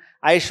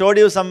 I showed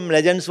you some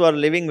legends who are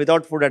living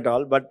without food at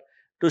all, but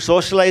to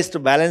socialize, to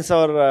balance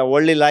our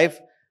worldly life,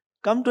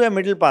 come to a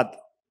middle path.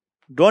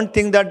 Don't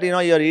think that, you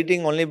are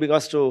eating only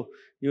because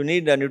you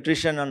need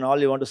nutrition and all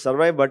you want to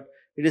survive, but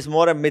it is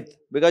more a myth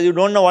because you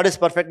don't know what is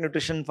perfect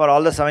nutrition for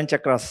all the 7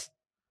 chakras.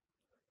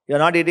 You are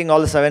not eating all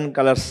the 7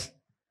 colors,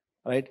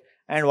 right?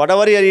 And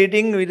whatever you are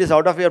eating, it is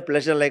out of your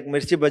pleasure, like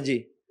mirchi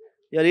bhaji.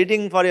 You are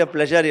eating for your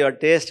pleasure, your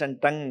taste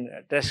and tongue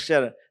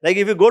texture. Like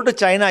if you go to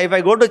China, if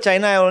I go to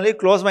China, I only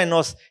close my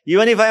nose.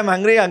 Even if I am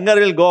hungry, hunger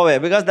will go away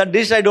because that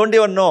dish I don't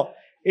even know.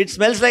 It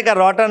smells like a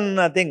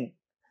rotten thing.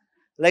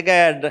 Like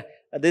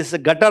this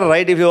gutter,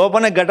 right? If you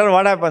open a gutter,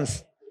 what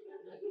happens?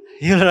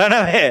 You run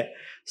away.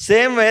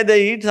 Same way,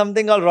 they eat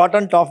something called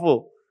rotten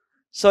tofu.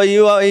 So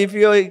if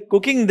you are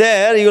cooking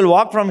there, you will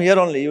walk from here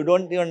only. You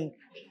don't even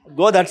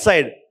go that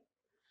side.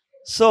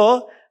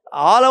 So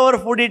all our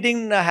food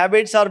eating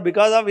habits are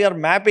because of your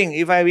mapping.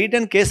 If I have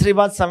eaten kesari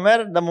bath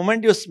somewhere, the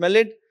moment you smell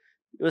it,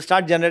 you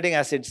start generating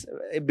acids.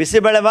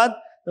 Bisi bede bath,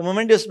 the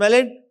moment you smell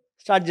it,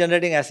 start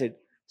generating acid.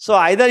 So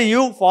either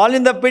you fall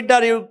in the pit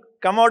or you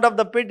come out of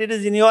the pit, it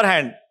is in your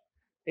hand.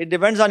 It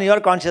depends on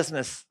your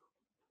consciousness.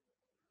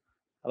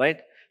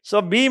 Right?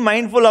 So be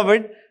mindful of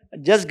it.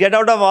 Just get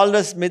out of all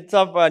this myths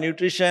of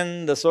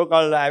nutrition, the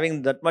so-called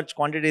having that much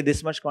quantity,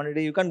 this much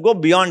quantity. You can go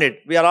beyond it.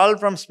 We are all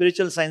from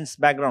spiritual science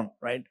background,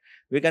 right?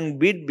 We can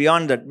beat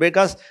beyond that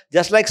because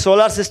just like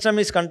solar system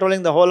is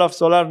controlling the whole of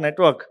solar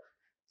network,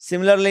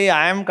 Similarly,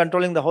 I am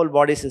controlling the whole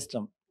body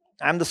system.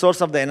 I am the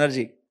source of the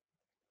energy.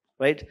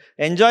 Right?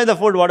 Enjoy the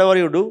food, whatever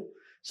you do.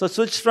 So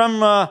switch from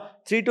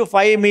 3 to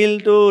 5 meal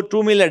to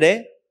 2 meal a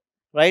day.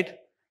 Right?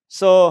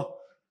 So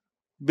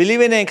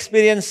believe in and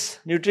experience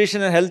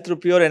nutrition and health through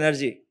pure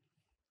energy.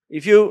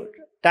 If you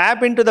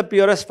tap into the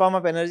purest form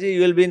of energy,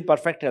 you will be in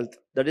perfect health.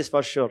 That is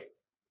for sure.